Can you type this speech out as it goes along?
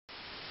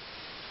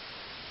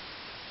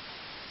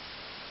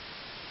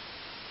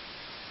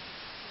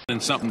in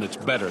something that's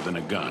better than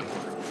a gun.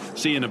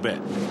 See you in a bit.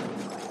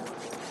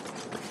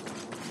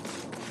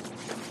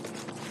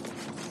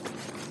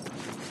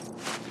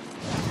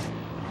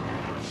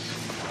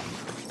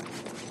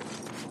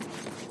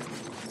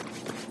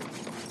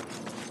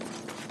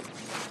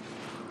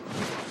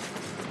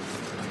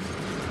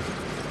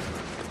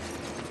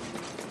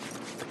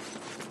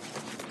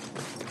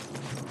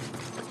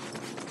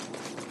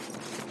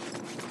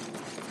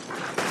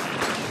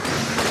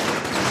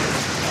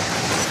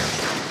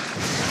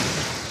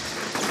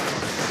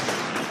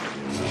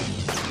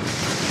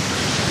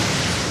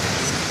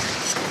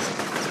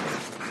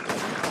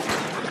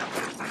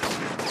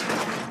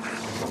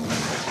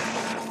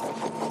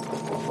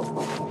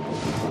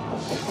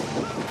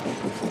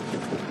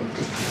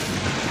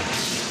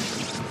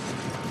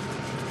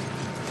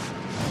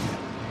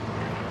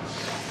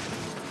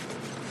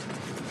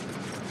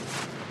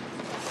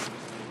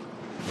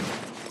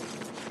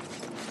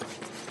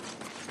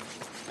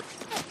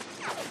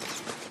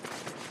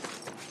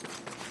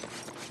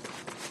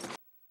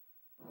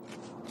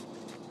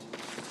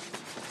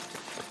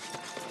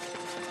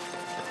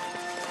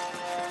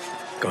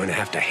 Going to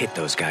have to hit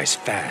those guys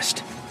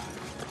fast.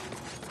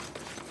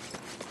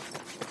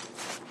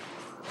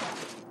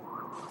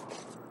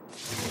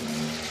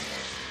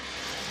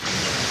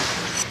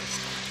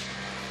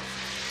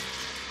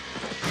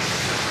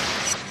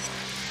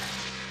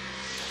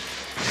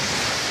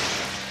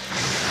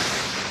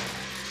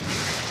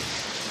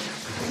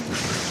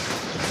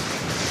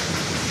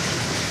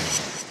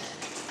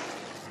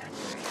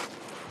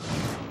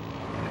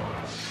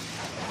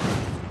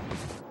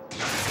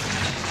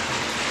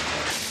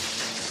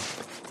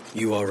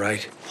 You all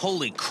right?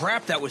 Holy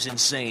crap, that was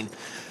insane.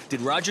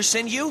 Did Roger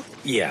send you?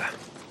 Yeah,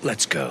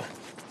 let's go.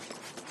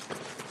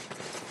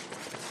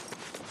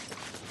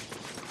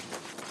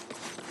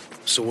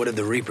 So what did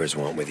the Reapers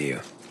want with you?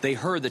 They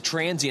heard the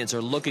transients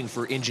are looking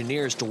for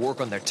engineers to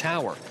work on their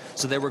tower,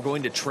 so they were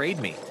going to trade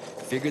me.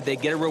 Figured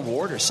they'd get a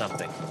reward or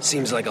something.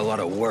 Seems like a lot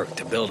of work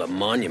to build a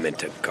monument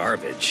to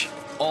garbage.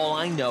 All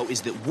I know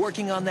is that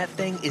working on that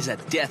thing is a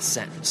death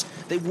sentence.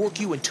 They work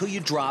you until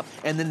you drop,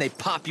 and then they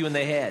pop you in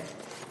the head.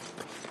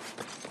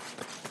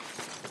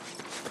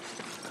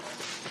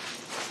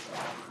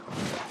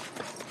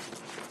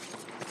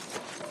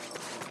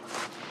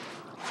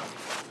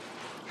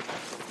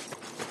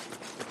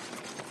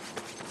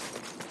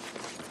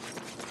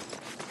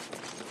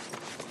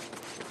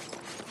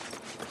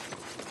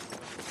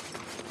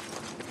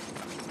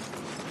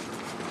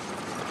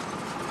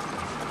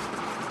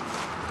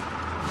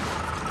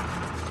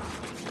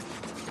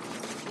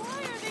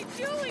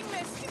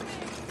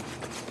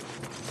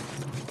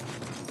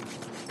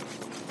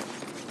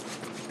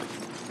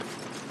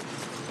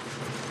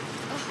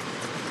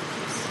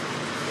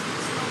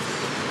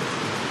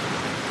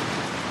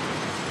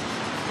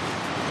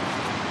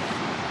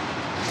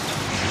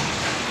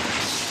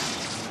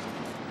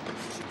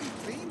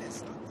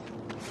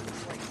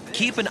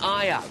 Keep an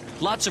eye out.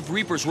 Lots of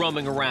Reapers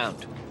roaming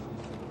around.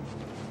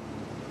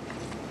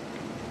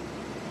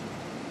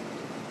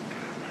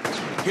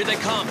 Here they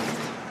come.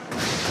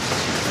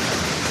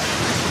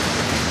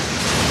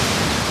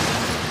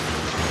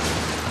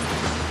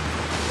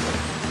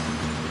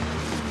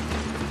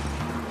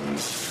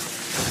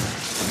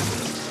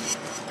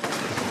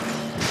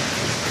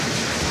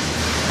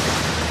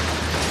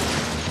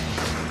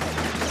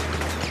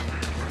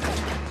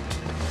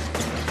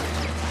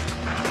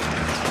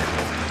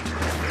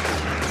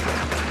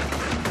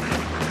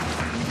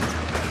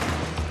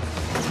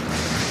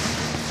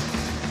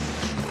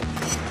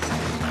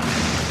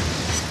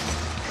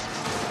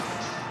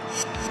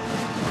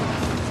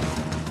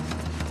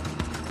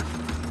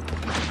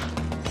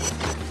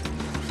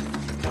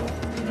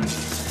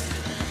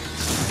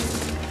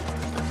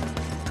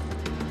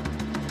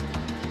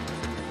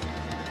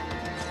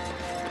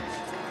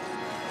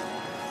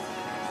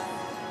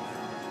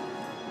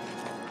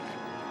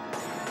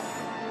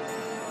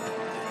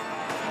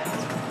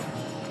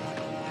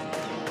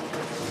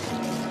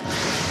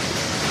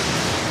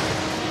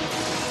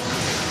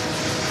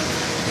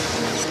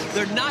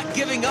 They're not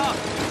giving up.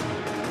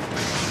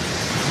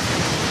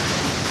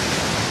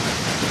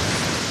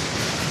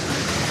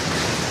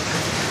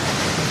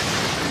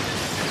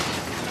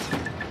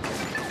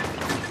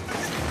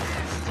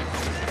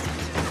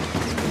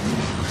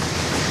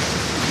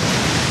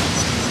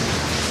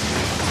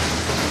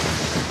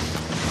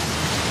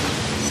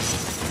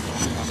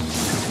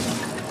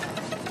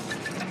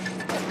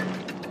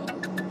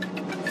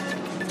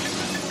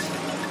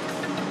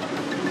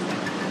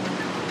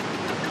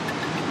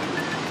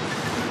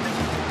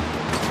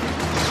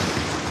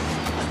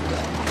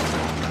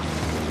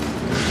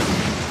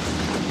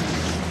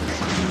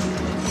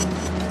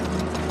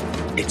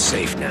 It's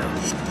safe now.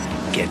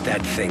 Get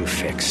that thing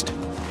fixed.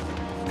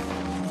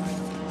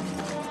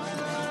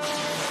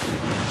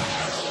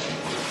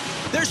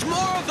 There's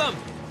more of them!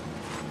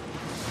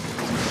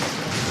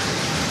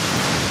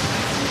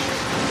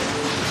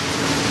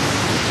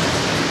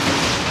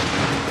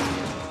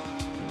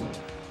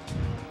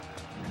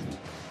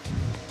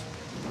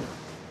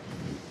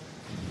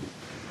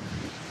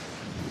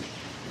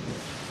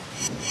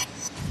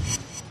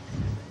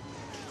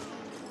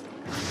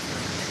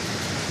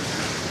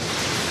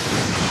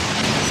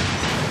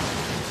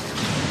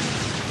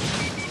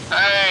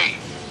 Hey!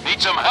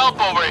 Need some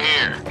help over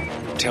here!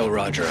 Tell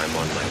Roger I'm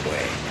on my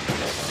way.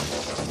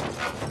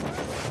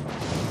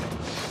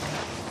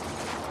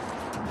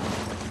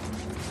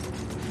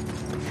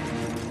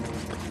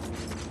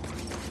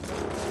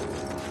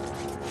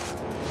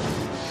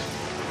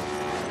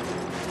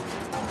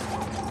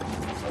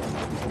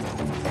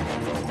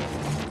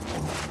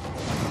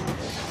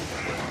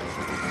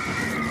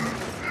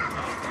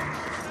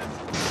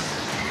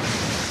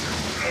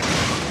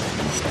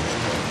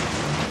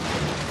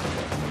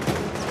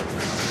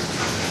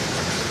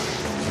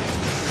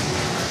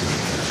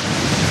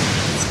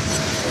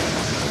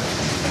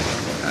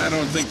 I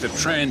don't think the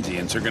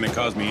transients are gonna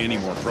cause me any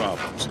more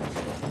problems.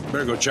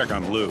 Better go check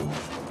on Lou.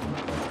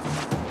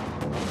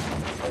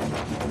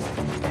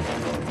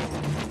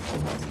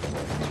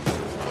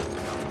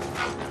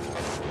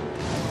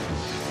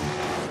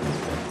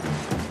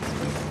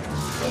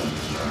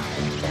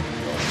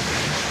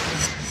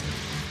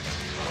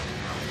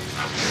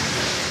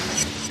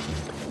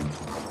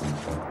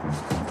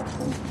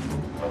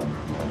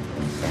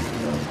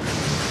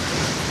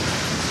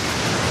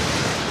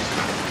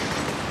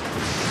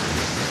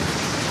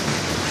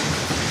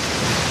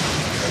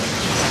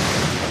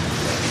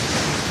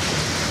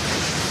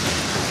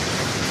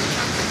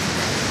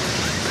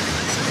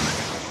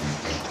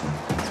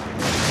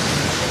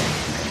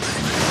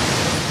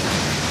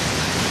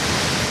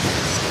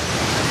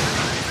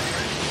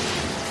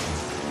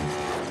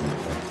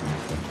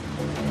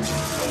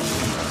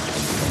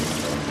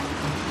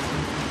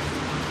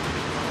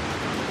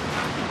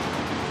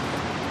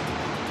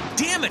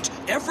 Damn it!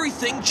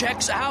 Everything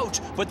checks out,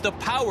 but the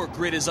power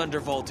grid is under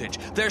voltage.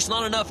 There's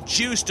not enough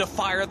juice to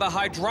fire the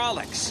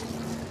hydraulics.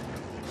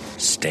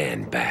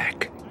 Stand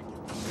back.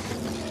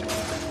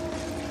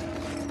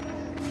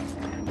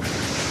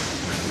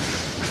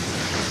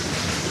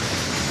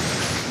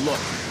 Look,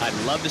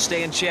 I'd love to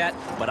stay and chat,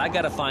 but I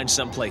gotta find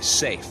someplace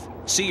safe.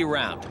 See you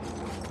around.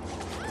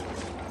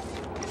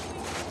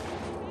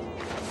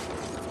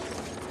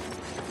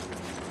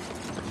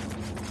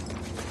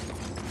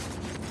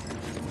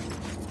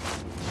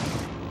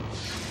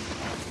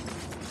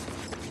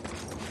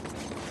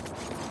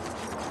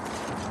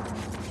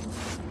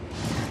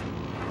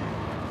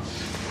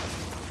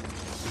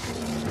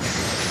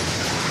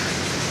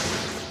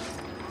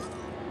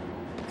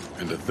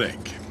 And to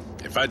think,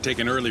 if I'd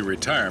taken early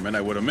retirement, I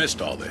would have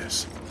missed all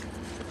this.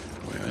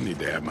 Well, I need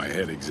to have my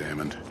head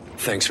examined.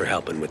 Thanks for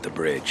helping with the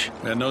bridge.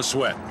 No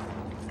sweat.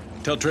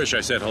 Tell Trish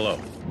I said hello.